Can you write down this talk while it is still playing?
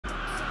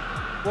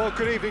Well,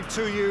 good evening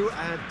to you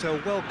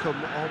and welcome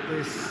on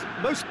this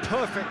most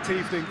perfect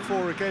evening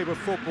for a game of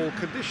football.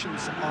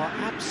 Conditions are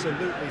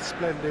absolutely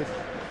splendid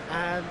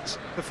and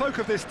the folk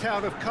of this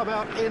town have come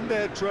out in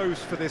their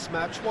droves for this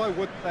match. Why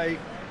wouldn't they?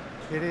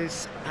 It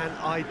is an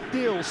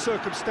ideal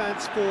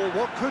circumstance for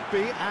what could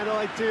be an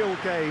ideal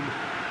game.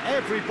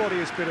 Everybody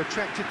has been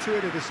attracted to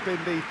it. It has been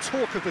the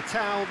talk of the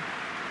town,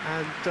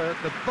 and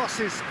the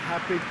buses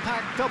have been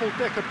packed,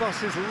 double-decker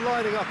buses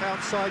lining up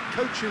outside.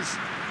 Coaches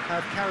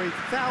have carried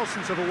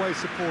thousands of away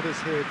supporters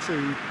here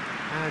too,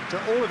 and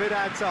all of it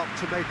adds up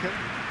to make a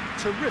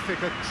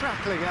terrific, a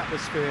crackling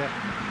atmosphere.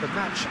 The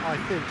match, I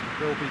think,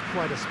 will be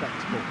quite a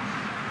spectacle.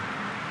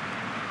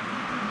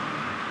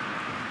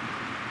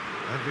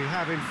 And we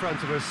have in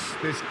front of us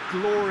this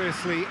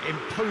gloriously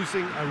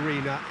imposing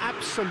arena,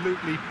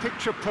 absolutely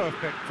picture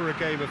perfect for a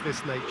game of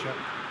this nature.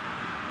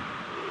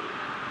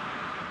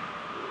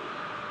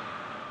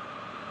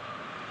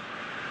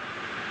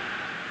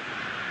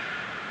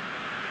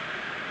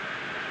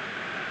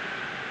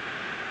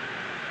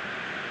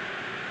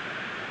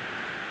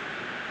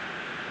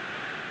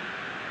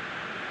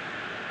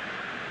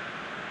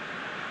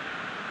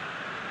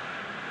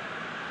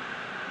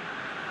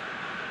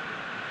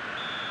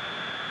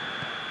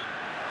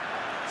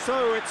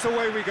 So it's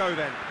away we go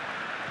then.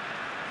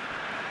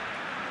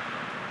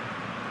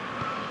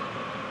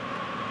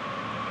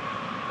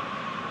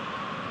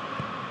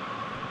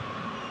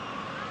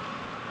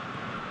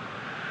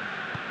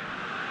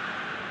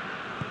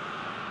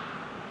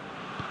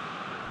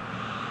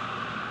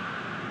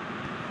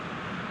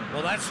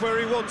 Well, that's where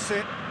he wants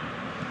it.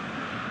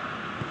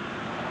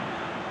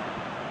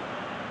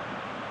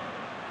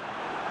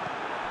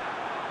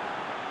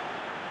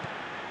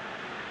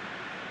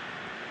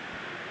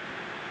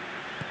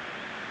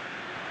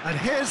 And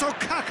here's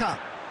Okaka.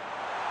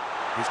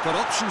 He's got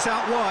options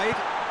out wide.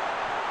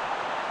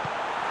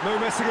 No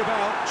messing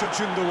about, just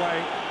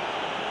underway.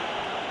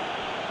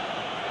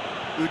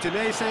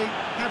 Udinese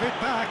have it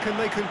back and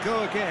they can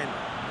go again.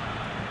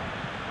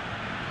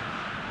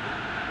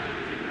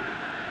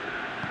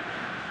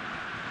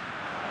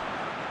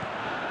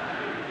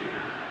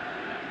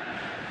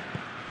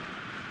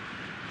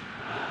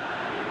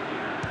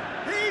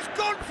 He's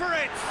gone for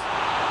it!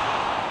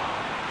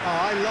 Oh,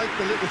 I like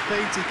the little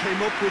feint he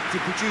came up with to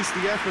produce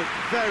the effort.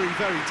 Very,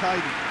 very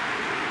tidy.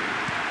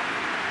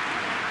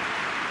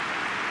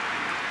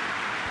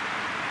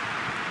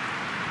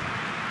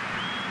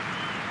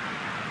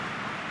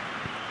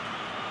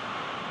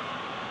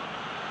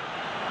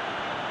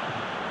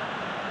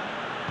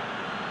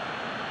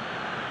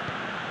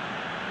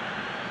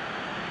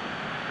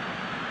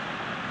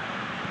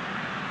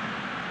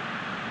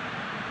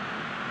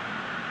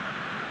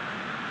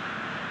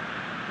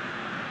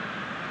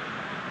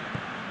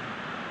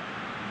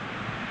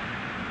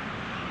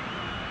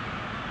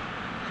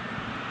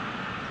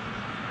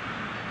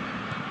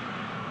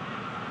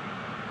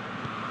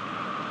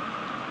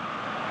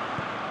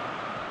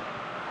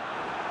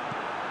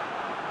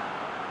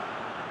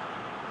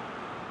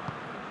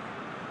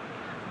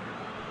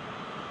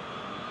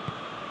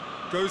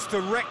 Goes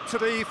direct to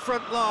the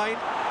front line.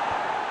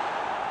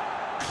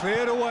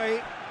 Cleared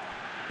away.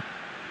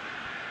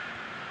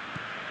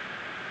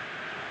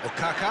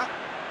 Okaka.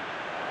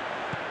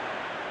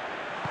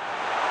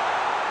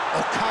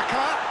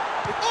 Okaka.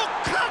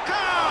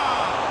 Okaka!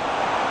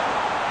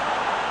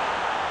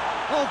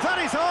 Oh,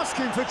 that is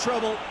asking for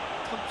trouble.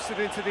 Pumps it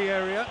into the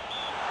area.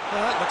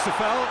 That looks a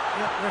foul.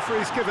 Yeah,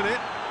 referee's given it.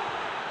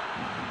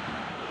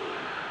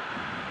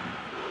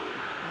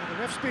 Well,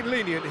 the ref's been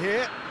lenient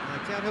here. I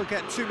doubt he'll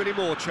get too many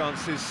more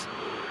chances.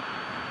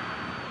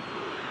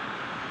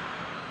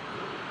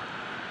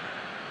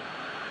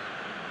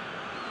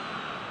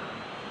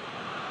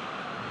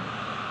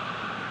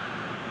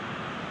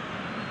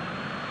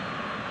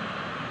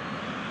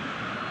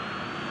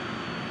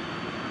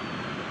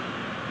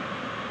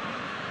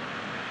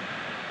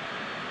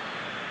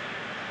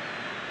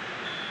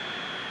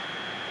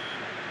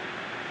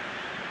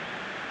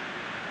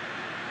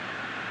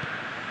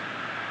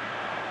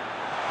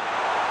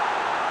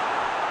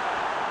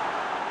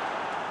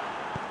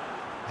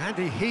 And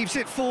he heaves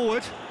it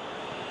forward.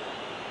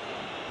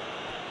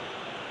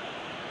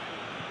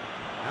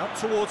 Out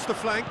towards the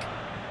flank.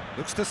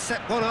 Looks to set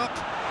one up.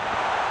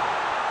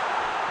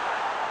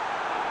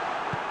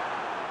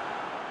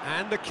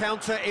 And the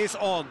counter is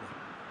on.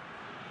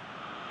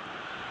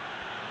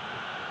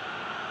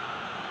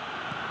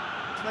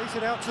 Plays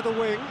it out to the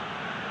wing.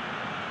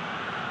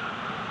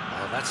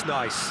 Oh, that's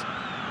nice.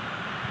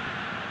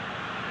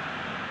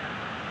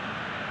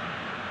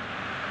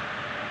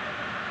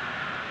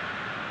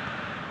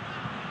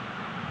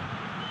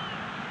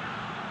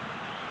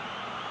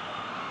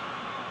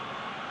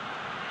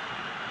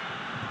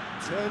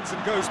 Turns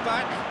and goes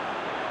back.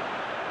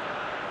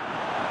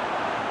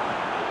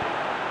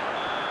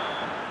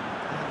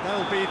 And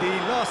that'll be the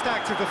last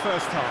act of the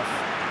first half.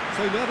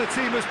 So another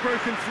team has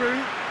broken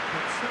through,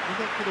 but certainly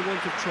not for the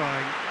want of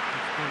trying.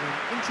 It's been an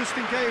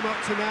interesting game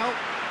up to now,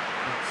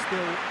 but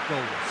still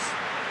goalless.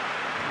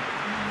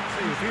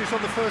 So your views on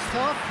the first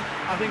half?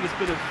 I think it's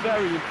been a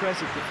very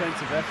impressive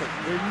defensive effort.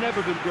 They've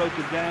never been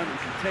broken down and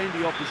contained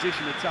the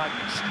opposition attack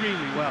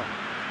extremely well.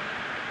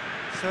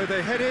 So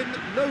they head in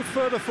no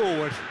further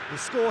forward. The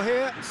score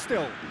here,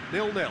 still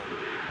 0-0. And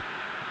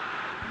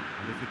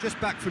if you're just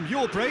back from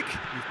your break,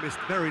 you've missed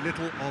very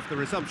little of the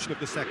resumption of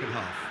the second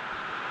half.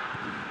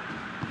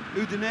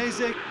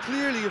 Udinese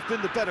clearly have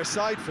been the better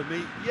side for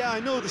me. Yeah, I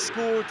know the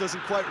score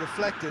doesn't quite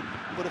reflect it,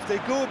 but if they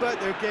go about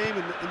their game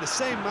in the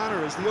same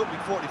manner as the opening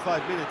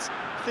 45 minutes,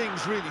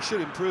 things really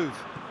should improve.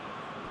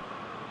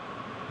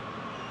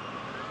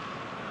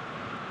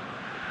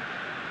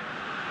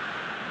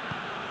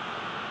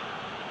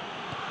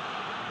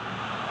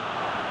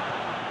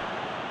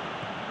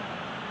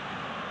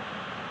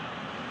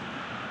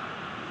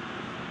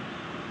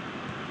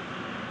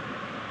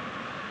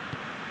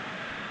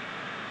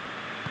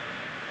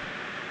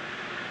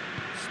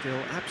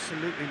 Still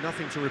absolutely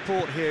nothing to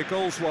report here,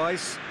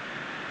 goals-wise.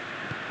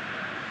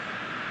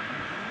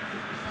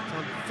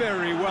 Done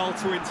very well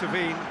to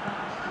intervene.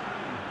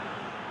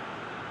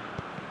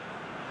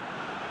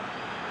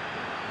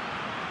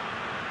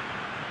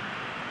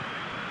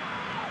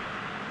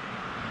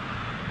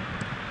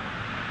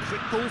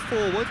 Quick ball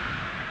forward.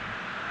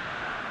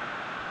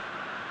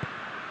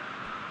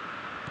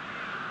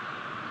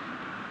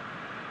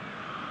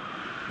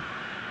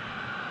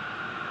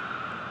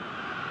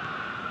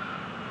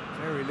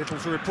 Very little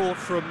to report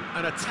from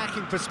an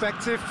attacking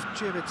perspective.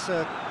 Jim, it's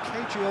a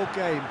cagey old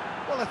game.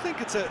 Well, I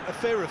think it's a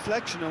fair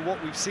reflection on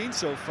what we've seen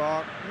so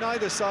far.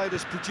 Neither side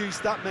has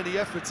produced that many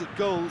efforts at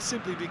goal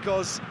simply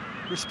because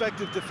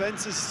respective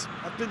defences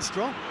have been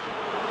strong.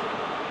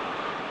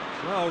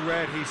 Well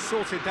read, he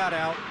sorted that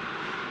out.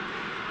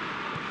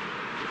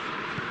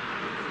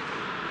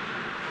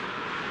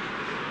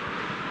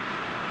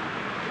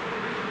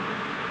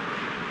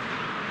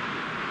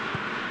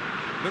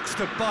 Looks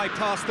to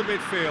bypass the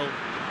midfield.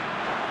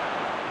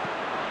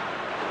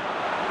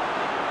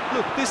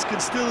 Look, this can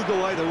still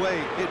go either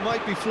way. It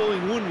might be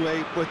flowing one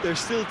way, but there's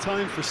still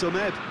time for some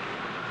ebb.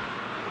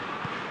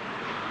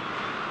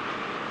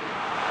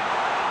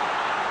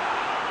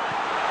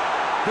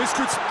 This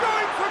could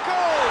going for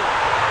goal!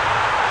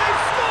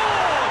 They've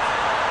scored!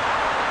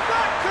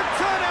 That could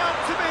turn out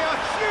to be a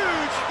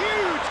huge,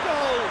 huge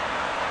goal!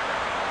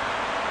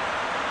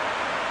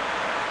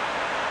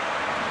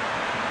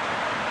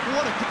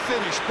 What a good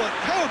finish, but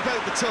how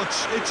about the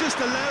touch? It just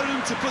allowed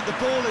him to put the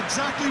ball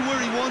exactly where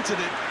he wanted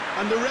it,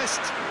 and the rest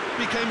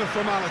became a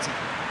formality.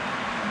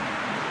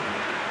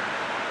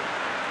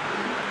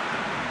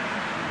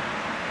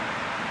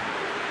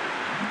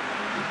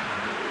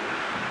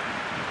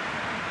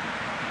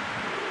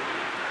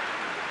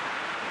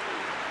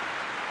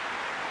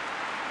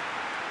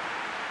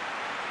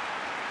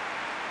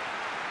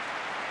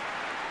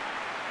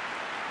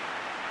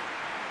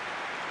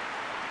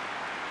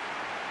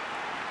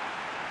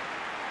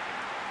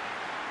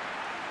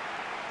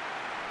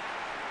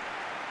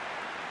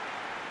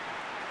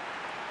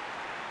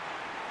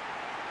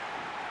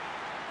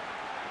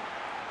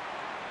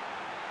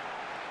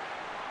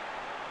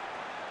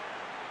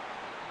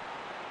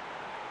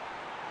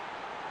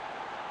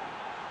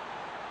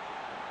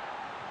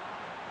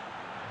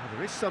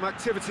 There is some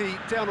activity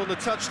down on the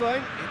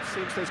touchline. It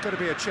seems there's going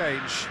to be a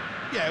change.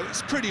 Yeah,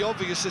 it's pretty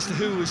obvious as to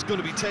who was going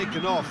to be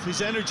taken off.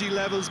 His energy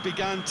levels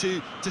began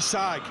to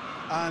sag,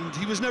 and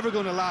he was never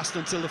going to last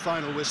until the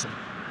final whistle.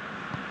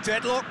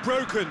 Deadlock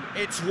broken,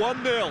 it's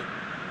 1-0.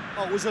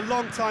 Oh, it was a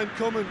long time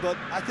coming, but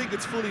I think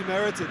it's fully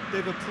merited.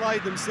 They've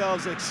applied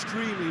themselves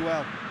extremely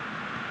well.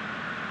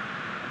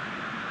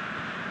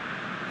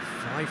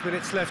 5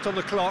 minutes left on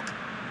the clock.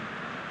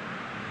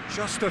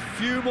 Just a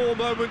few more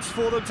moments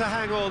for them to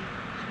hang on.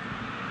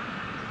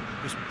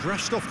 Just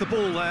brushed off the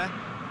ball there.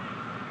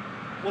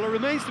 Well, it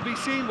remains to be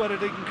seen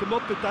whether they can come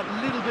up with that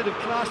little bit of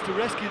class to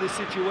rescue the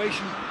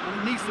situation,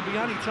 and it needs to be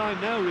any time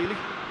now, really.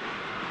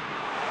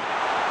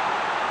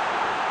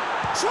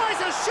 Tries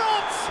a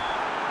shot!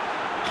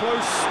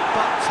 Close,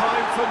 but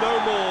time for no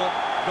more.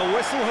 The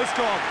whistle has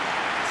gone.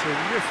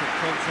 Terrific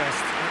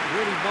contest.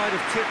 It really might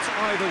have tipped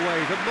either way.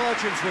 The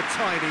margins were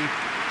tiny,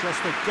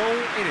 just a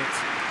goal in it.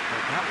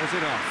 But that was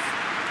enough.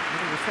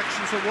 Any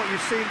reflections on what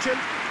you've seen,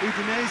 Jim?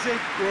 Udinese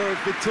were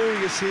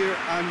victorious here,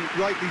 and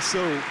rightly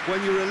so.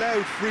 When you're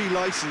allowed free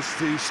licence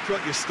to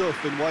strut your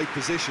stuff in wide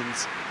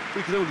positions,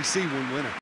 we can only see one winner.